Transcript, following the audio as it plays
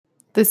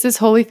This is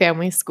Holy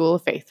Family School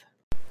of Faith.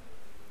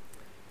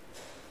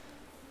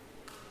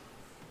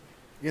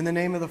 In the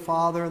name of the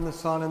Father, and the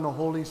Son, and the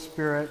Holy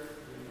Spirit,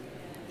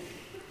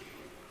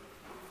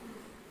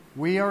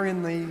 we are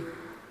in the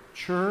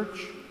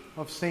Church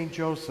of St.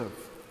 Joseph,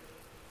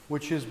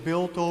 which is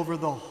built over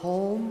the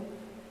home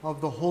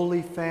of the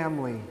Holy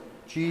Family,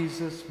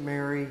 Jesus,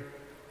 Mary,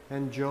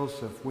 and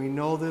Joseph. We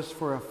know this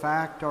for a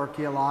fact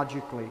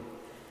archaeologically.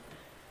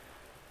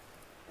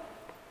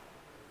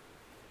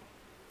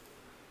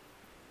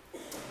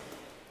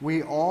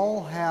 We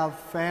all have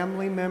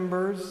family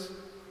members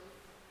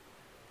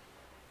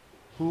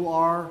who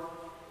are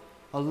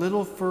a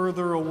little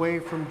further away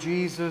from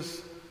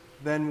Jesus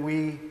than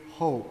we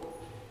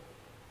hope.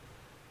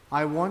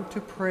 I want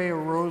to pray a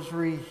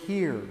rosary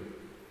here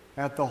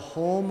at the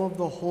home of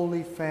the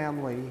Holy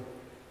Family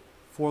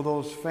for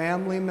those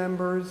family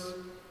members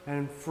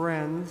and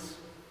friends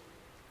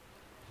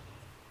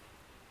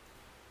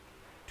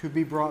to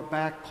be brought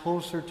back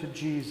closer to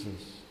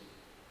Jesus.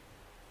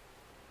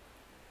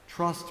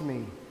 Trust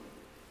me,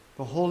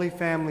 the Holy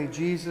Family,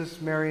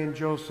 Jesus, Mary, and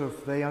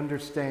Joseph, they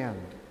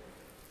understand.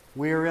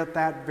 We are at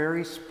that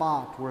very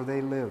spot where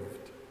they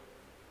lived,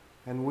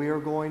 and we are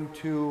going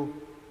to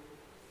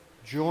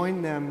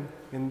join them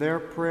in their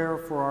prayer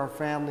for our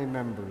family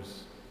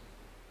members.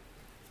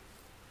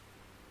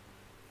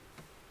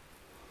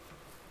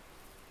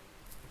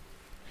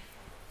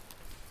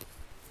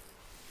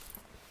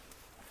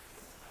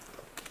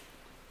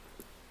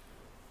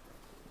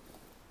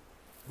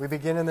 We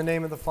begin in the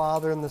name of the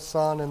Father, and the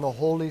Son, and the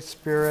Holy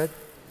Spirit.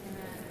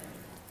 Amen.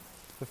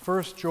 The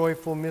first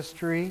joyful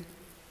mystery,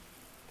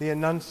 the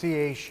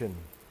Annunciation.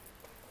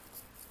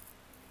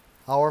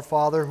 Our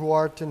Father, who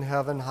art in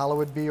heaven,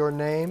 hallowed be your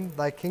name.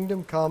 Thy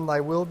kingdom come,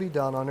 thy will be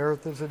done on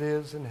earth as it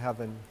is in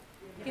heaven.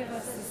 Give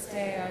us this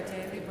day our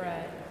daily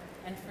bread,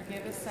 and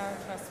forgive us our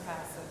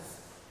trespasses,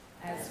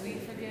 as we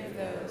forgive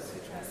those who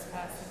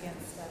trespass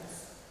against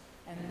us.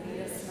 And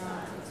lead us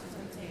not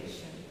into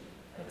temptation,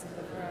 but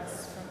deliver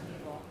us from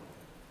evil.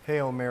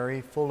 Hail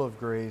Mary, full of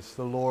grace,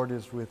 the Lord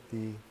is with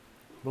thee.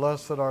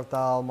 Blessed art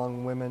thou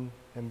among women,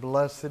 and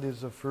blessed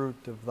is the fruit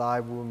of thy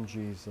womb,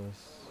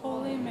 Jesus.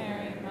 Holy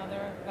Mary, Mother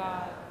of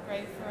God,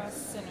 pray for us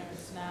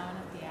sinners, now and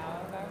at the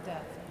hour of our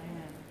death.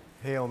 Amen.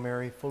 Hail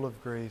Mary, full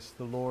of grace,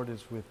 the Lord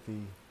is with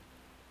thee.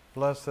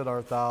 Blessed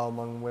art thou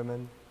among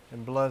women,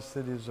 and blessed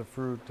is the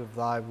fruit of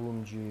thy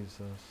womb,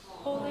 Jesus.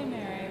 Holy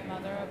Mary,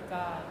 Mother of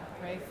God,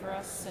 pray for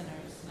us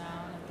sinners,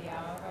 now and at the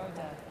hour of our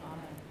death. Amen.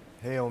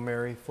 Hail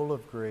Mary, full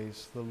of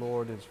grace, the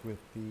Lord is with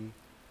thee.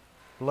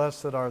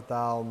 Blessed art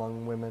thou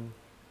among women,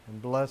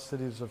 and blessed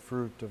is the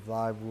fruit of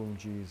thy womb,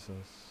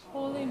 Jesus.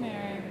 Holy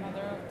Mary,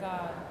 Mother of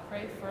God,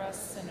 pray for us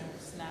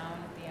sinners, now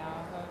and at the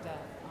hour of our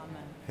death.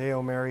 Amen.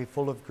 Hail Mary,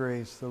 full of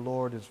grace, the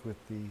Lord is with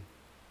thee.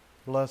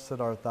 Blessed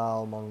art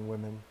thou among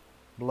women,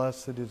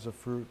 blessed is the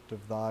fruit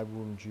of thy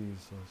womb,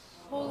 Jesus.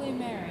 Holy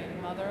Mary,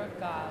 Mother of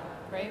God,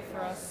 pray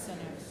for us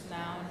sinners,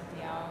 now and at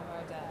the hour of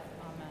our death.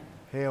 Amen.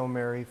 Hail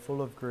Mary,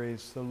 full of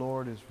grace, the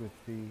Lord is with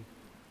thee.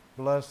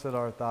 Blessed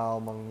art thou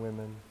among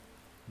women,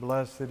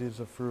 blessed is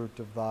the fruit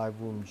of thy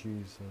womb,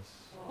 Jesus.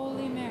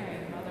 Holy Mary,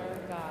 Mother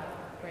of God,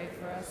 pray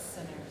for us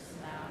sinners,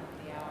 now and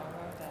at the hour of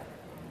our death.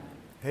 Amen.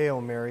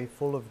 Hail Mary,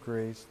 full of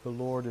grace, the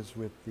Lord is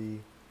with thee.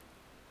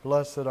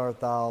 Blessed art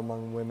thou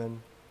among women,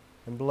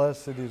 and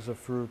blessed is the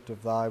fruit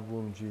of thy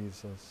womb,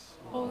 Jesus.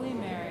 Holy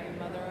Mary,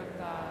 Mother of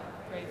God,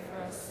 pray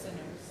for us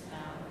sinners,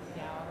 now and at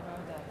the hour of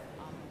our death.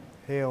 Amen.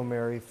 Hail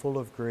Mary, full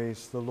of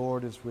grace, the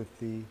Lord is with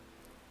thee.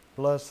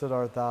 Blessed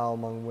art thou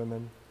among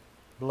women,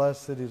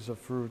 blessed is the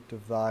fruit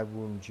of thy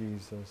womb,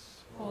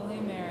 Jesus. Holy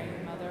Mary,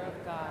 Mother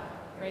of God,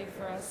 pray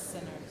for us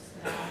sinners,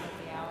 now and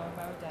at the hour of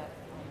our death.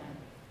 Amen.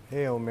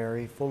 Hail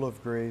Mary, full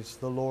of grace,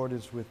 the Lord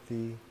is with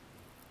thee.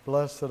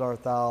 Blessed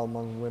art thou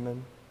among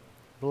women,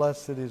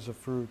 blessed is the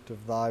fruit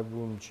of thy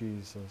womb,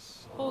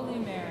 Jesus. Holy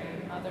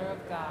Mary, Mother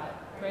of God,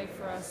 pray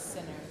for us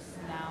sinners,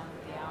 now and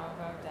at the hour of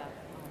our death.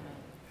 Amen.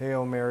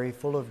 Hail Mary,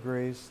 full of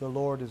grace, the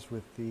Lord is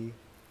with thee.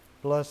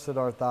 Blessed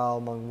art thou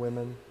among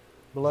women,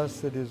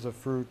 blessed is the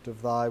fruit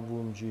of thy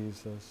womb,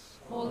 Jesus.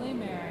 Holy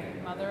Mary,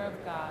 Mother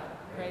of God,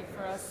 pray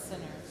for us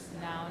sinners,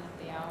 now and at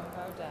the hour of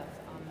our death.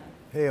 Amen.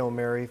 Hail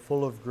Mary,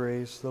 full of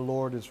grace, the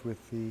Lord is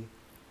with thee.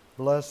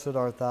 Blessed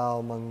art thou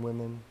among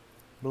women,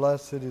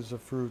 blessed is the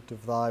fruit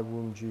of thy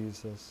womb,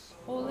 Jesus.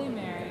 Holy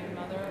Mary,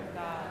 Mother of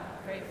God,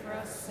 pray for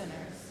us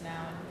sinners,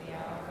 now and at the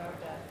hour of our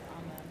death.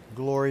 Amen.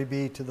 Glory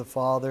be to the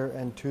Father,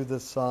 and to the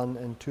Son,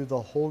 and to the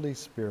Holy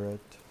Spirit.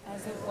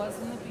 As it was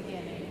in the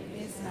beginning,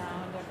 is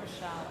now, and ever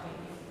shall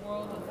be,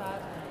 world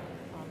without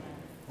end. Amen.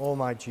 O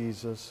my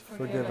Jesus,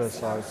 forgive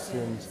us our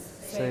sins,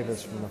 save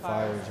us from the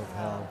fires of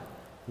hell.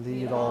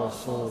 Lead all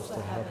souls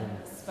to heaven,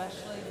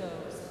 especially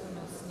those who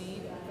most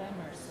need of thy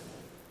mercy.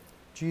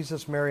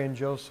 Jesus, Mary, and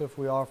Joseph,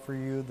 we offer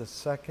you the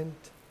second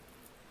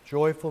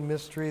joyful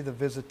mystery, the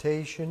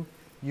Visitation.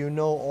 You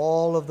know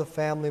all of the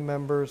family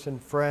members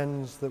and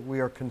friends that we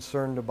are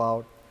concerned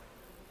about.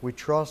 We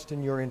trust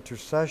in your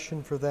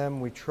intercession for them.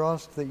 We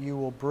trust that you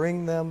will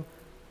bring them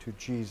to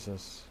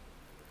Jesus.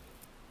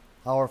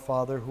 Our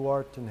Father, who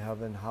art in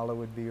heaven,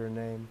 hallowed be your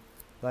name.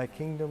 Thy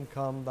kingdom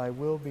come, thy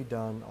will be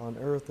done, on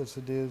earth as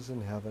it is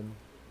in heaven.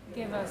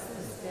 Give us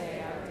this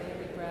day our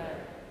daily bread,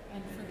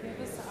 and forgive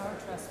us our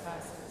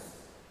trespasses,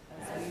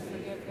 as we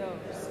forgive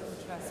those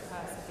who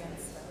trespass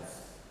against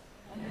us.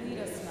 And lead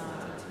us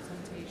not into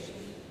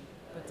temptation,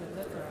 but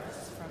deliver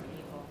us from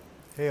evil.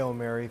 Hail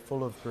Mary,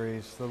 full of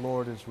grace, the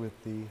Lord is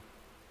with thee.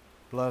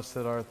 Blessed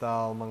art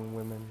thou among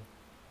women.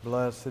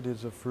 Blessed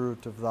is the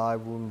fruit of thy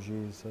womb,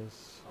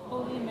 Jesus.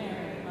 Holy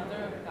Mary,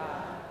 Mother of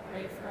God,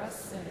 pray for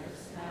us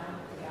sinners, now and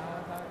at the hour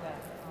of our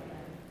death. Amen.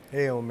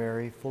 Hail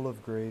Mary, full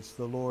of grace,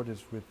 the Lord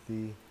is with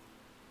thee.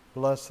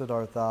 Blessed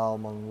art thou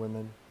among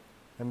women,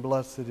 and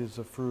blessed is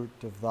the fruit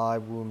of thy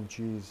womb,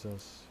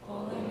 Jesus.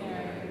 Holy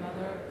Mary,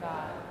 Mother of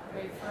God,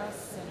 pray for us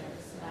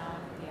sinners, now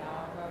and at the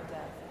hour of our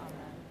death.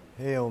 Amen.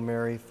 Hail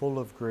Mary, full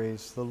of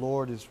grace, the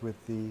Lord is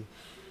with thee.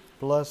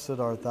 Blessed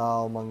art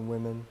thou among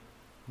women,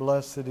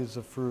 blessed is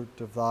the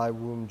fruit of thy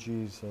womb,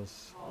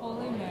 Jesus.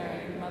 Holy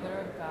Mary, Mother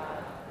of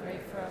God, pray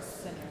for us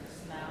sinners,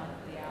 now and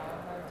at the hour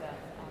of our death.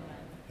 Amen.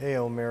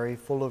 Hail Mary,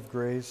 full of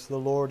grace, the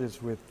Lord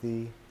is with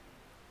thee.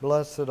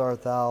 Blessed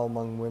art thou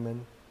among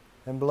women,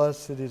 and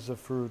blessed is the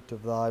fruit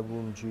of thy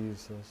womb,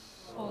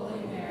 Jesus. Holy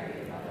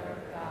Mary, Mother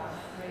of God,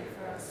 pray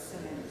for us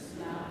sinners,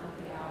 now and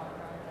at the hour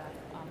of our death.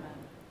 Amen.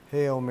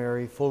 Hail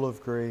Mary, full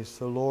of grace,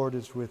 the Lord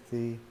is with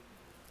thee.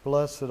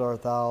 Blessed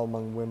art thou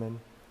among women,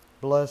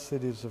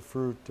 blessed is the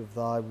fruit of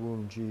thy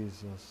womb,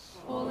 Jesus.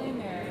 Holy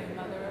Mary,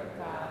 Mother of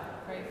God,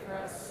 pray for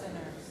us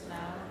sinners,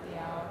 now and at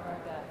the hour of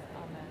our death.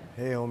 Amen.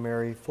 Hail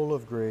Mary, full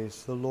of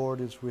grace, the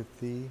Lord is with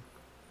thee.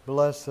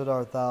 Blessed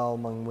art thou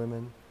among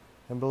women,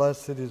 and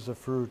blessed is the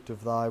fruit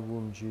of thy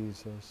womb,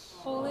 Jesus.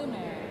 Holy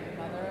Mary,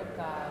 Mother of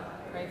God,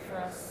 pray for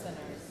us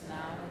sinners,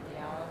 now and at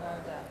the hour of our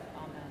death.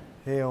 Amen.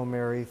 Hail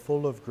Mary,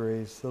 full of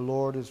grace, the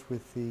Lord is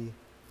with thee.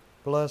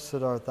 Blessed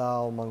art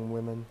thou among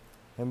women,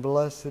 and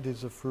blessed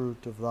is the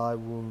fruit of thy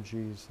womb,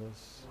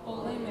 Jesus.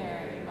 Holy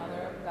Mary,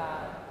 Mother of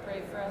God,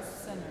 pray for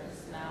us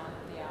sinners, now and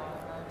at the hour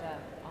of our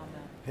death.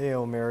 Amen.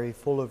 Hail Mary,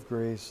 full of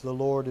grace, the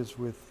Lord is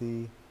with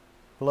thee.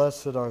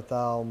 Blessed art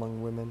thou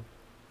among women,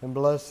 and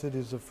blessed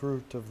is the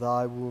fruit of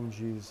thy womb,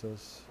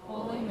 Jesus.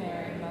 Holy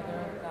Mary,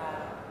 Mother of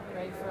God,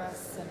 pray for us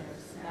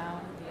sinners,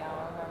 now and at the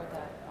hour of our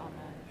death.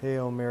 Amen.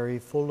 Hail Mary,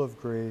 full of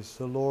grace,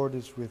 the Lord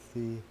is with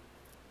thee.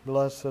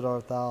 Blessed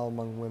art thou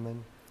among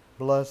women,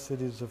 blessed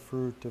is the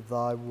fruit of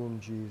thy womb,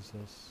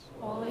 Jesus.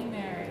 Holy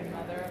Mary,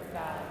 Mother of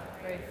God,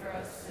 pray for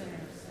us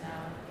sinners,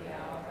 now and at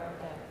the hour of our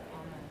death.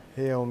 Amen.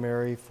 Hail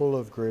Mary, full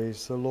of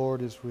grace, the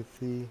Lord is with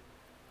thee.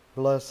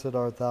 Blessed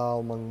art thou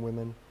among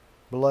women,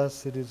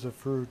 blessed is the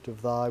fruit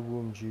of thy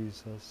womb,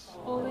 Jesus.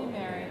 Holy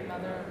Mary,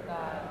 Mother of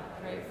God,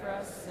 pray for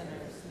us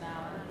sinners,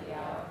 now and at the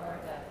hour of our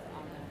death.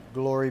 Amen.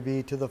 Glory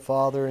be to the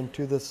Father, and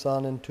to the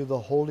Son, and to the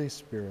Holy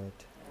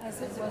Spirit.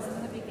 As it was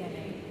in the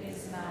beginning,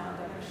 is now,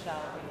 and ever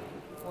shall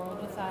be,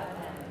 world without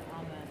end.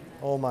 Amen.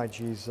 O my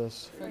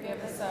Jesus,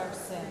 Forgive us our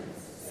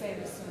sins,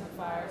 save us from the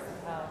fires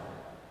of hell.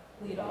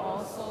 Lead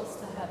all souls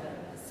to heaven,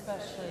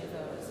 especially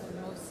those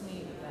in most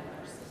need of thy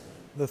mercy.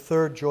 the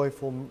third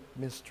joyful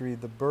mystery,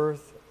 the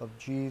birth of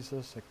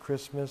Jesus at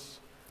Christmas.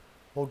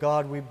 O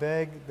God, we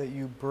beg that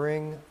you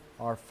bring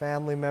our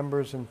family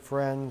members and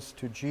friends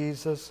to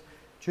Jesus,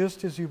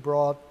 just as you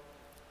brought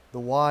the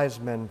wise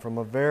men from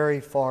a very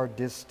far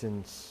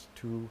distance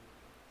to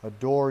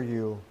adore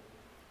you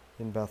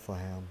in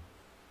Bethlehem.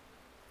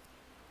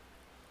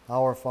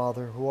 Our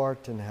Father, who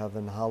art in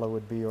heaven,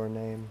 hallowed be your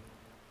name.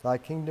 Thy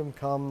kingdom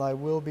come, thy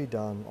will be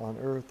done, on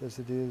earth as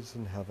it is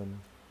in heaven.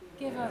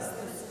 Give us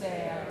this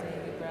day our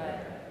daily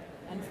bread,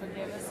 and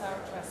forgive us our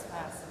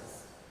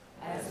trespasses,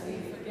 as we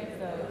forgive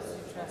those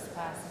who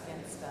trespass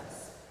against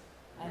us.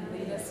 And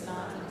lead us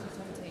not into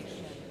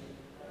temptation,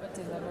 but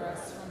deliver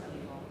us from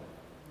evil.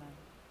 Amen.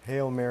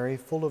 Hail Mary,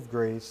 full of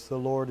grace, the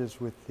Lord is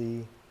with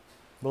thee.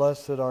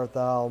 Blessed art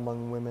thou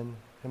among women,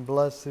 and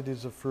blessed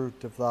is the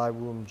fruit of thy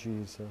womb,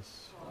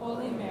 Jesus.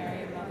 Holy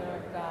Mary,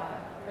 Mother of God,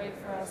 pray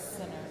for us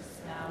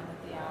sinners, now and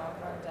at the hour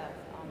of our death.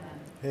 Amen.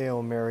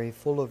 Hail Mary,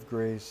 full of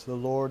grace, the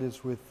Lord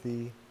is with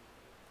thee.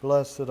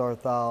 Blessed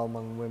art thou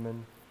among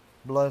women,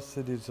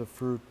 blessed is the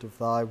fruit of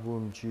thy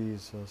womb,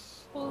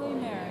 Jesus. Holy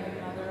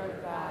Mary, Mother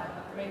of God,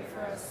 pray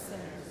for us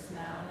sinners,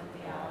 now and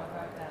at the hour of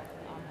our death.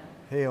 Amen.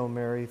 Hail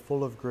Mary,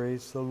 full of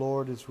grace, the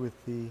Lord is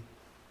with thee.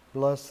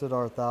 Blessed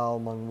art thou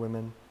among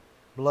women,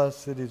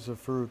 blessed is the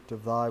fruit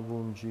of thy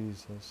womb,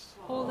 Jesus.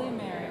 Holy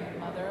Mary,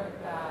 Mother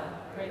of God,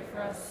 pray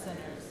for us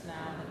sinners,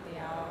 now and at the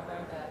hour of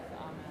our death.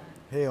 Amen.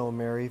 Hail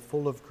Mary,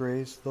 full of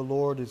grace, the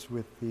Lord is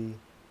with thee.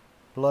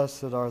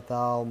 Blessed art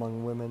thou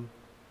among women,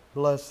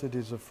 blessed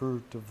is the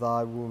fruit of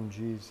thy womb,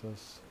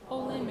 Jesus.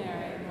 Holy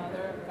Mary,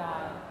 Mother of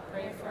God,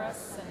 pray for us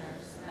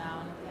sinners,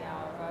 now and at the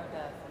hour of our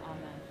death.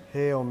 Amen.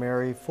 Hail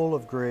Mary, full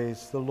of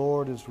grace, the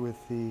Lord is with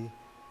thee.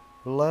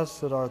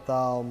 Blessed art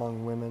thou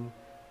among women,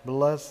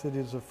 blessed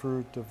is the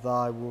fruit of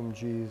thy womb,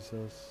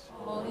 Jesus.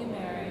 Holy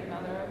Mary,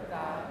 Mother of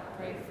God,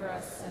 pray for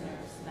us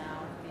sinners,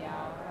 now and at the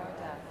hour of our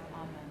death.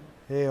 Amen.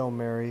 Hail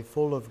Mary,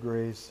 full of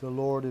grace, the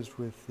Lord is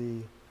with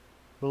thee.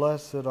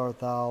 Blessed art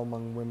thou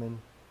among women.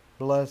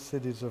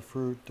 Blessed is the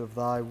fruit of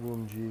thy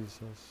womb,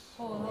 Jesus.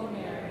 Holy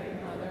Mary,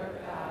 Mother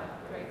of God,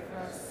 pray for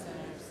us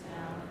sinners,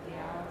 now and at the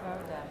hour of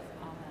our death.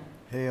 Amen.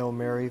 Hail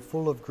Mary,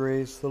 full of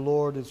grace, the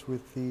Lord is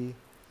with thee.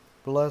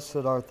 Blessed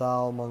art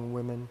thou among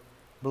women.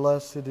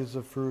 Blessed is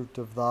the fruit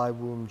of thy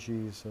womb,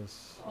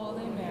 Jesus.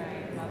 Holy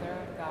Mary, Mother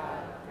of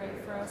God, pray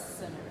for us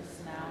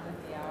sinners, now and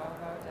at the hour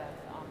of our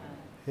death. Amen.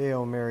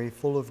 Hail Mary,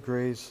 full of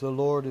grace, the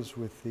Lord is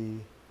with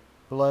thee.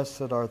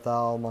 Blessed art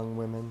thou among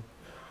women.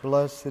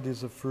 Blessed is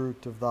the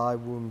fruit of thy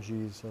womb,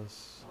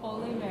 Jesus.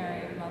 Holy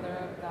Mary, Mother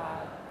of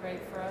God, pray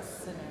for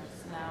us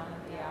sinners, now and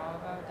at the hour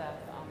of our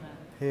death. Amen.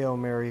 Hail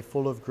Mary,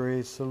 full of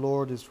grace, the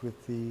Lord is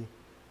with thee.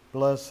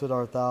 Blessed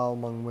art thou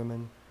among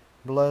women.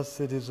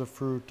 Blessed is the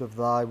fruit of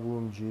thy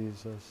womb,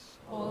 Jesus.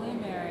 Holy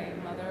Mary,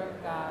 Mother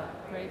of God,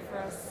 pray for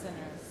us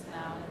sinners,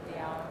 now and at the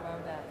hour of our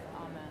death.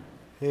 Amen.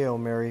 Hail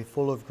Mary,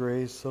 full of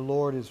grace, the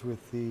Lord is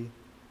with thee.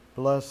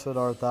 Blessed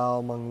art thou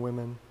among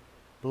women.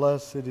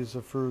 Blessed is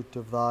the fruit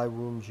of thy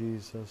womb,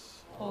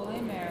 Jesus. Holy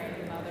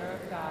Mary, Mother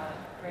of God,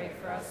 pray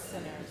for us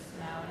sinners,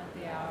 now and at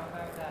the hour of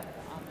our death.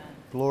 Amen.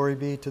 Glory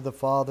be to the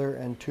Father,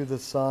 and to the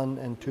Son,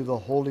 and to the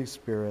Holy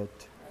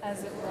Spirit.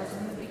 As it was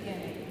in the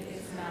beginning,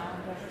 is now,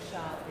 and ever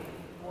shall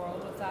be,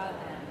 world without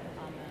end.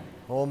 Amen.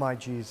 O my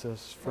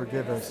Jesus,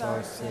 forgive us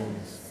our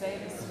sins.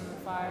 Save us from the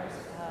fires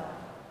of hell.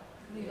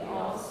 Lead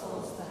all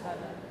souls to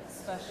heaven,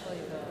 especially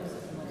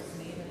those in most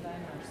need of thy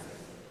mercy.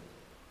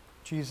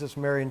 Jesus,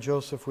 Mary, and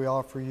Joseph, we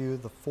offer you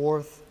the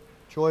fourth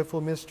joyful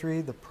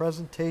mystery, the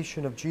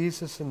presentation of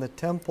Jesus in the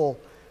temple,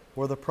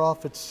 where the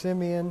prophet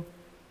Simeon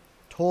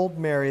told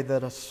Mary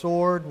that a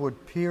sword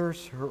would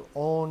pierce her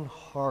own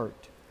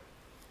heart.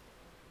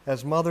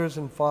 As mothers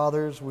and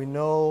fathers, we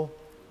know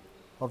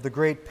of the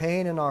great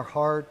pain in our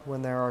heart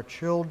when there are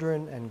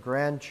children and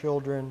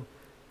grandchildren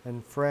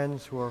and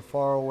friends who are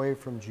far away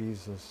from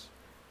Jesus.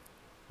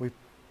 We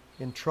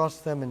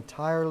entrust them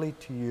entirely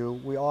to you.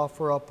 We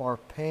offer up our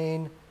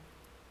pain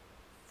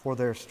for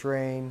their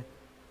strain,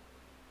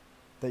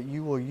 that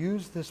you will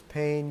use this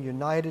pain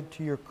united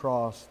to your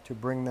cross to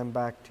bring them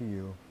back to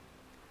you.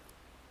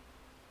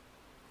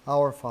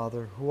 Our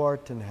Father, who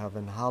art in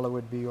heaven,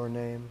 hallowed be your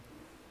name.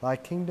 Thy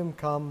kingdom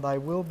come, thy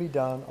will be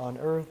done on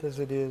earth as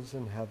it is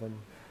in heaven.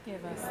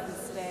 Give us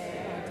this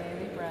day our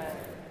daily bread,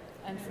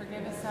 and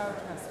forgive us our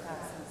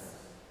trespasses,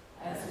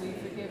 as we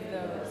forgive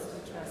those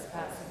who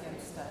trespass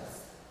against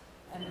us.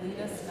 And lead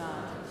us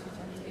not into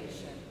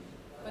temptation,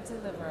 but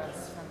deliver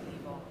us from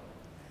evil.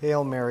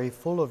 Hail Mary,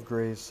 full of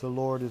grace, the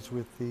Lord is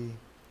with thee.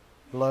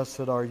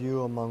 Blessed are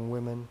you among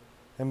women,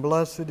 and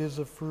blessed is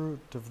the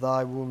fruit of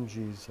thy womb,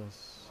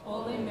 Jesus.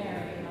 Holy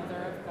Mary,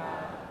 Mother of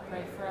God,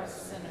 pray for us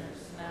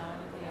sinners, now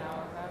and at the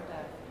hour of our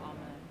death.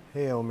 Amen.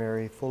 Hail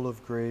Mary, full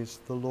of grace,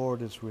 the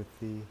Lord is with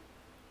thee.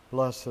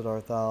 Blessed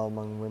art thou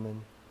among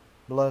women.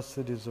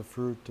 Blessed is the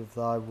fruit of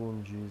thy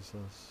womb,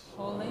 Jesus.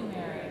 Holy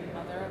Mary,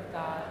 Mother of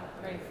God,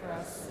 pray for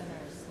us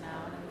sinners,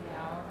 now and at the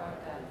hour of our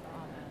death.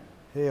 Amen.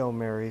 Hail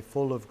Mary,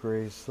 full of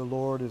grace, the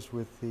Lord is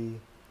with thee.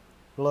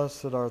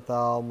 Blessed art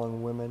thou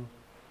among women.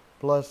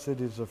 Blessed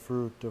is the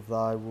fruit of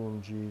thy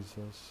womb,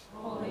 Jesus.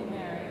 Holy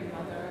Mary,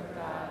 Mother of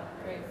God,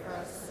 pray for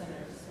us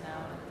sinners,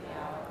 now and at the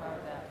hour of our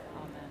death.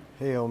 Amen.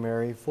 Hail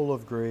Mary, full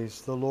of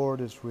grace, the Lord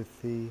is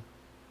with thee.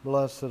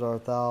 Blessed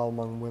art thou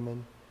among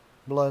women.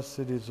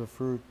 Blessed is the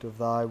fruit of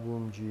thy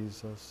womb,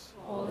 Jesus.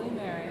 Holy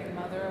Mary,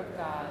 Mother of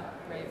God,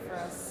 pray for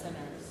us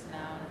sinners,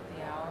 now and at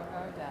the hour of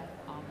our death.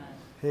 Amen.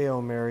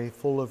 Hail Mary,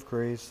 full of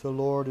grace, the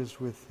Lord is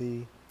with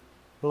thee.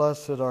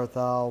 Blessed art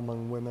thou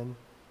among women.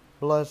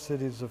 Blessed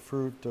is the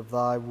fruit of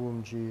thy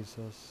womb,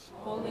 Jesus.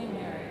 Holy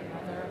Mary,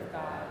 Mother of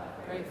God,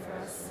 pray for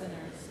us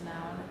sinners,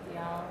 now and at the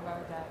hour of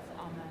our death.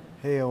 Amen.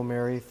 Hail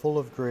Mary, full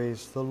of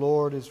grace, the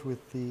Lord is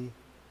with thee.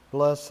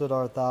 Blessed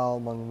art thou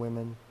among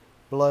women.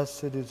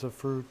 Blessed is the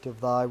fruit of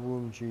thy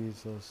womb,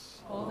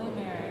 Jesus. Holy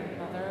Mary,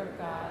 Mother of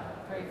God,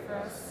 pray for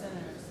us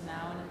sinners,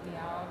 now and at the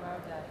hour of our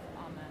death.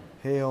 Amen.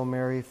 Hail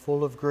Mary,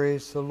 full of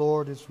grace, the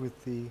Lord is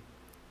with thee.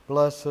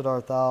 Blessed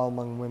art thou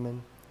among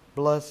women.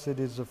 Blessed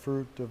is the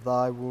fruit of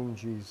thy womb,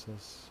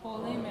 Jesus.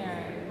 Holy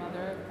Mary,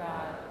 Mother of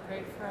God,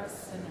 pray for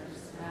us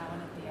sinners, now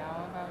and at the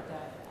hour of our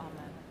death.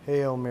 Amen.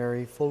 Hail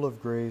Mary, full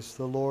of grace,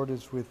 the Lord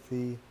is with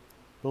thee.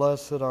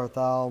 Blessed art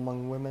thou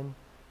among women.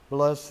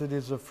 Blessed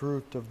is the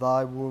fruit of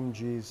thy womb,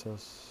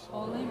 Jesus.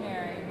 Holy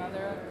Mary,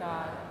 Mother of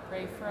God,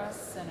 pray for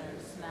us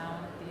sinners, now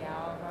and at the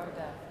hour of our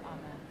death.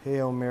 Amen.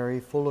 Hail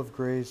Mary, full of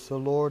grace, the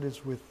Lord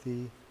is with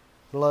thee.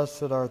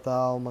 Blessed art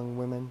thou among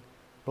women.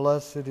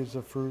 Blessed is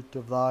the fruit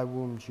of thy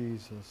womb,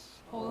 Jesus.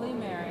 Holy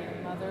Mary,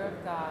 Mother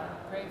of God,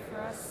 pray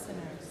for us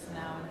sinners,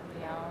 now and at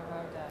the hour of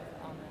our death.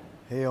 Amen.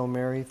 Hail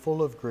Mary,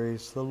 full of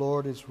grace, the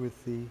Lord is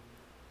with thee.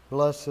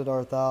 Blessed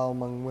art thou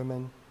among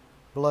women.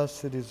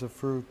 Blessed is the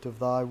fruit of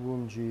thy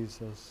womb,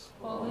 Jesus.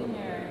 Holy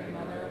Mary,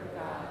 Mother of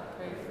God,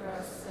 pray for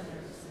us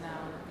sinners, now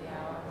and at the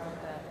hour of our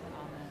death.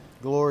 Amen.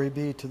 Glory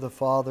be to the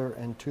Father,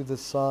 and to the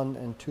Son,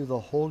 and to the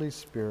Holy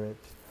Spirit.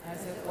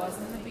 As it was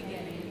in the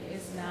beginning,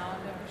 is now,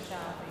 and ever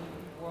shall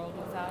be, world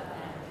without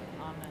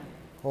end. Amen.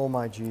 O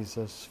my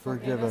Jesus,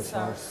 forgive us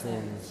our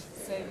sins.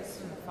 Save us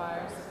from the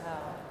fires of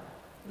hell.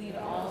 Lead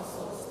all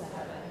souls to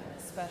heaven,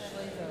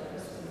 especially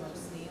those in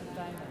most need of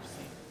thy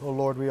mercy. O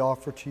Lord, we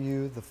offer to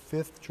you the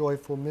fifth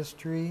joyful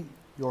mystery,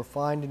 your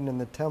finding in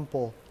the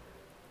temple.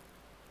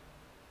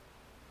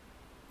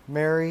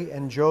 Mary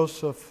and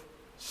Joseph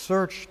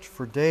searched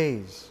for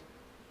days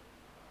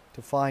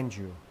to find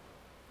you.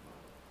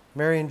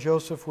 Mary and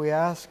Joseph, we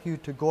ask you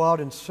to go out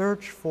and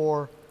search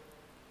for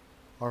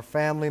our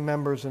family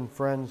members and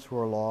friends who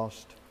are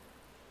lost,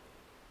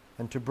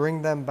 and to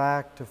bring them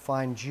back to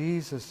find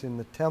Jesus in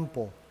the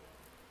temple,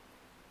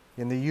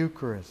 in the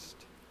Eucharist,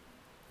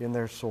 in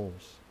their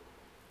souls,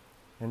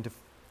 and to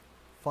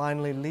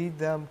finally lead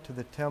them to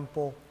the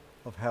temple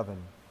of heaven.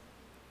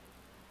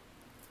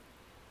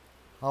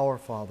 Our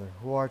Father,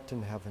 who art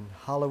in heaven,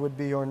 hallowed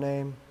be your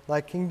name. Thy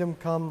kingdom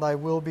come, thy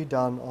will be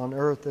done, on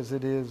earth as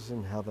it is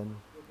in heaven.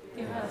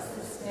 Give us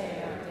this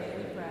day our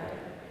daily bread,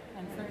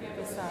 and forgive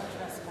us our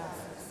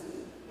trespasses,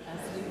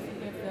 as we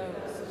forgive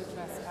those who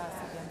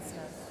trespass against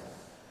us.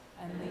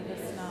 And lead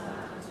us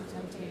not into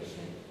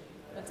temptation,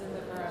 but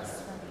deliver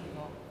us from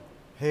evil.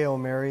 Hail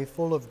Mary,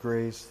 full of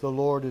grace, the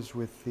Lord is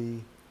with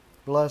thee.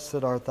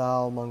 Blessed art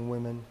thou among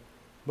women.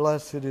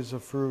 Blessed is the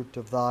fruit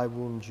of thy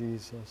womb,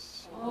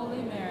 Jesus.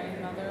 Holy Mary,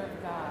 Mother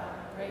of God,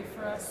 pray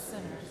for us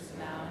sinners,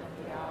 now and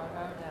at the hour of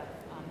our death.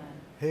 Amen.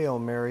 Hail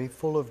Mary,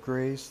 full of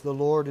grace, the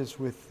Lord is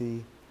with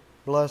thee.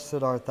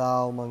 Blessed art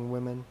thou among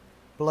women.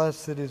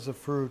 Blessed is the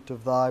fruit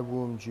of thy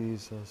womb,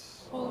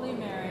 Jesus. Holy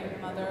Mary,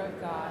 Mother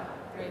of God,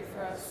 pray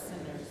for us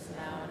sinners,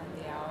 now and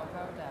at the hour of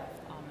our death.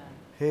 Amen.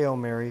 Hail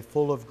Mary,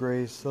 full of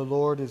grace, the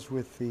Lord is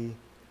with thee.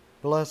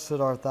 Blessed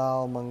art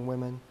thou among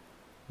women.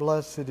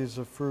 Blessed is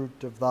the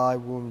fruit of thy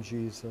womb,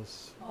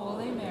 Jesus.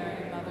 Holy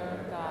Mary, Mother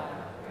of God,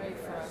 pray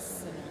for us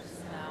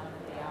sinners, now and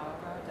at the hour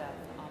of our death.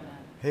 Amen.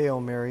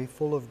 Hail Mary,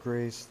 full of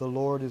grace, the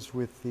Lord is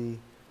with thee.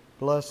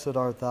 Blessed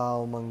art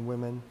thou among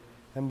women,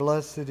 and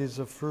blessed is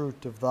the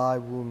fruit of thy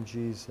womb,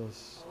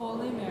 Jesus.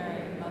 Holy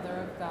Mary,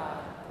 Mother of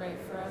God, pray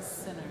for us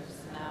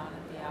sinners, now and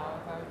at the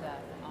hour of our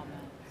death.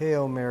 Amen.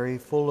 Hail Mary,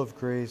 full of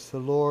grace, the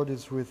Lord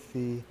is with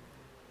thee.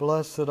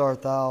 Blessed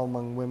art thou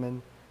among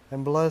women,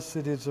 and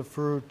blessed is the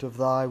fruit of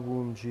thy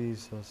womb,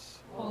 Jesus.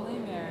 Holy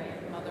Mary,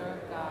 Mother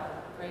of God,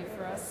 pray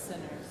for us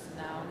sinners,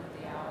 now and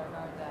at the hour of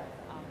our death.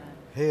 Amen.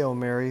 Hail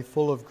Mary,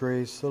 full of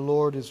grace, the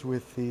Lord is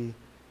with thee.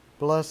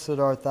 Blessed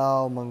art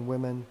thou among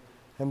women,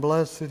 and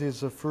blessed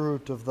is the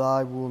fruit of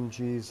thy womb,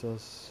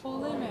 Jesus.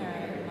 Holy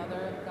Mary,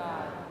 Mother of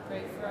God,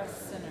 pray for us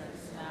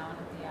sinners, now and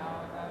at the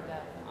hour of our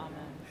death.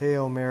 Amen.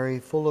 Hail Mary,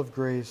 full of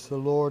grace, the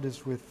Lord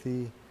is with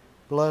thee.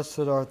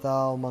 Blessed art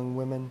thou among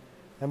women,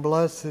 and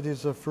blessed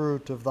is the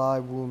fruit of thy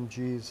womb,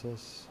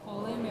 Jesus.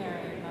 Holy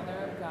Mary,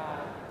 Mother of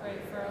God, pray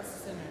for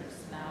us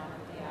sinners, now and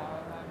at the hour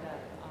of our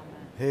death.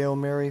 Amen. Hail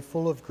Mary,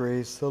 full of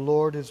grace, the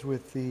Lord is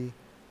with thee.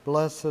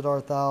 Blessed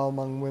art thou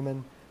among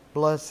women,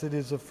 blessed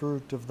is the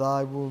fruit of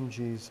thy womb,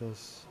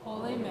 Jesus.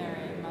 Holy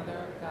Mary, Mother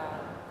of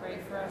God, pray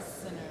for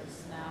us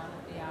sinners, now and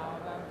at the hour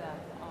of our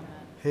death. Amen.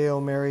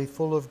 Hail Mary,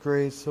 full of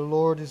grace, the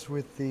Lord is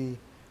with thee.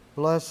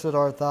 Blessed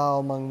art thou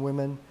among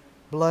women,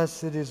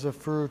 blessed is the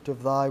fruit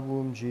of thy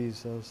womb,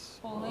 Jesus.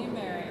 Holy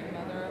Mary,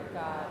 Mother of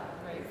God,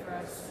 pray for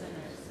us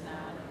sinners,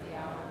 now and at the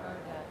hour of our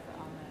death.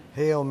 Amen.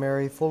 Hail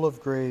Mary, full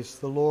of grace,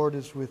 the Lord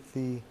is with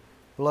thee.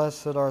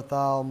 Blessed art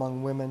thou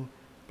among women,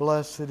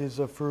 blessed is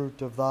the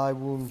fruit of thy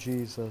womb,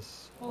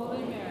 Jesus.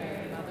 Holy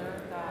Mary, Mother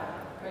of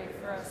God, pray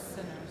for us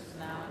sinners,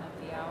 now and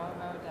at the hour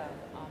of our death.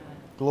 Amen.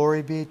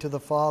 Glory be to the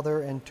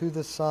Father, and to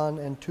the Son,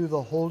 and to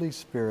the Holy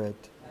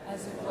Spirit.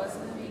 As it was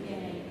in the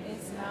beginning,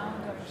 is now,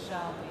 and ever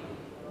shall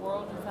be,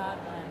 world without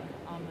end.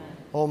 Amen.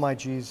 O my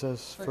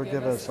Jesus,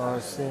 forgive us our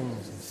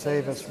sins, and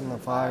save us from the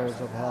fires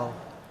of hell.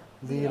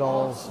 Lead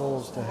all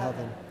souls to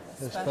heaven,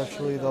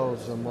 especially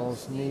those in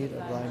most need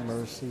of thy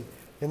mercy.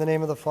 In the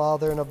name of the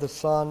Father, and of the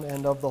Son,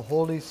 and of the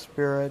Holy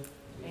Spirit.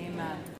 Amen.